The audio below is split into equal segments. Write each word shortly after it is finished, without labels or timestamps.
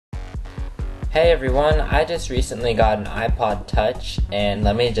Hey everyone, I just recently got an iPod Touch, and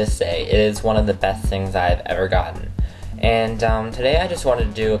let me just say, it is one of the best things I've ever gotten. And today I just wanted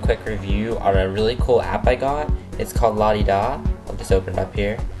to do a quick review on a really cool app I got. It's called LaDiDa. I'll just open it up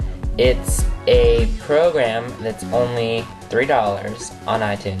here. It's a program that's only $3 on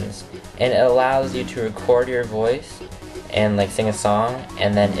iTunes, and it allows you to record your voice and like sing a song,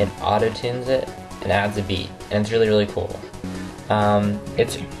 and then it auto-tunes it and adds a beat, and it's really cool.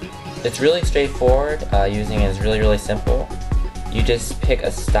 It's really straightforward. Using it is really simple. You just pick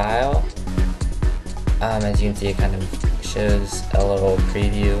a style. As you can see, it kind of shows a little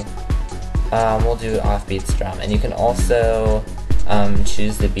preview. We'll do offbeat strum, and you can also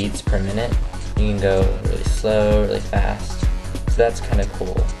choose the beats per minute. You can go really slow, really fast. So that's kind of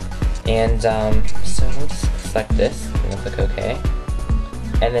cool. And so we'll just select this, and we'll click OK.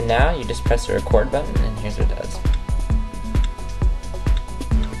 And then now you just press the record button, and here's what it does.